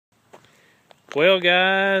Well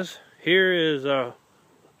guys, here is a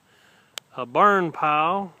burn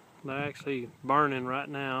pile. They're actually burning right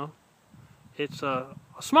now. It's a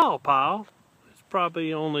small pile. It's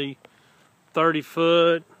probably only 30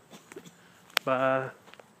 foot by,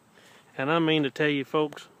 and I mean to tell you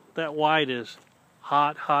folks, that white is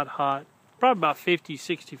hot, hot, hot. Probably about 50,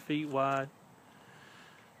 60 feet wide.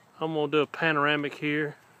 I'm gonna do a panoramic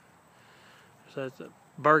here. So that's a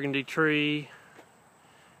burgundy tree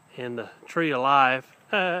and the tree of life.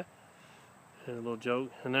 And a little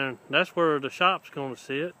joke. And then that's where the shop's gonna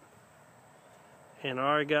sit. And I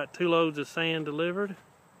already got 2 loads of sand delivered.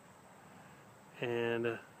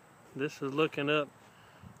 And this is looking up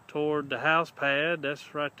toward the house pad.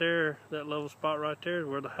 That's right there, that level spot right there is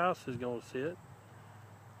where the house is gonna sit.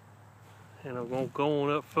 And I'm gonna go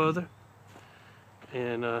on up further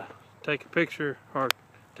and take a picture or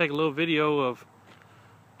take a little video of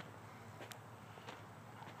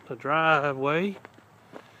the driveway.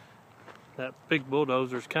 That big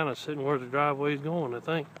bulldozer's kind of sitting where the driveway is going, I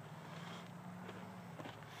think.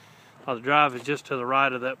 Oh, the drive is just to the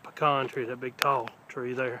right of that pecan tree, that big tall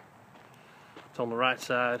tree there. It's on the right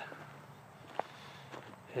side.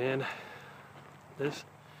 And this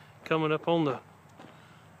coming up on the,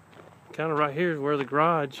 kind of right here is where the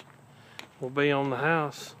garage will be on the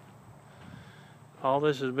house. All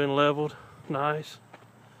this has been leveled, nice.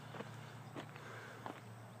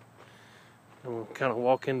 I'm gonna kind of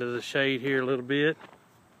walk into the shade here a little bit.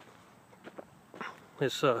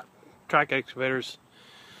 This track excavator's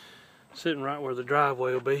sitting right where the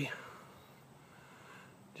driveway will be,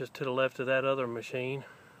 just to the left of that other machine.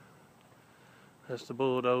 That's the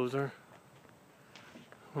bulldozer.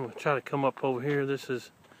 I'm gonna try to come up over here. This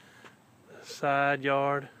is the side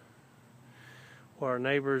yard where our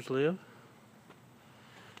neighbors live.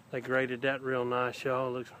 They graded that real nice,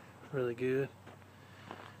 y'all. Looks really good.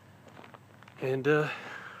 And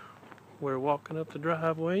we're walking up the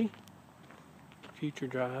driveway. Future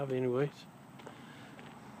drive, anyways.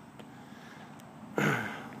 And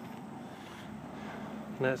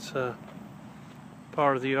that's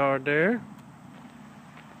part of the yard there.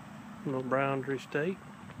 Little boundary stake.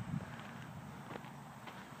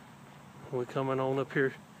 We're coming on up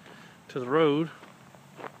here to the road.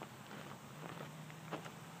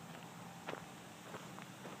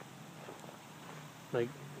 They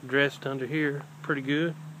dressed under here pretty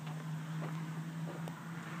good.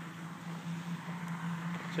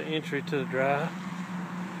 It's an entry to the drive.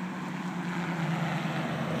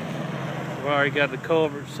 We've already got the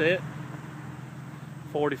culvert set,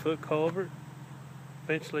 40-foot culvert.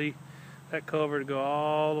 Eventually that culvert will go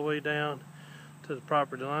all the way down to the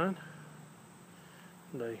property line.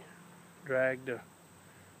 They dragged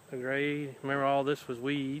the grade. Remember, all this was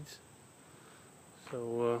weeds.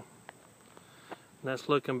 So that's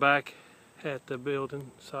looking back at the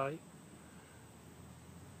building site.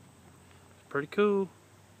 It's pretty cool.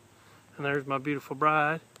 And there's my beautiful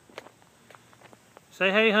bride.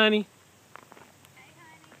 Say hey, honey.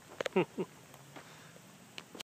 Hey, honey.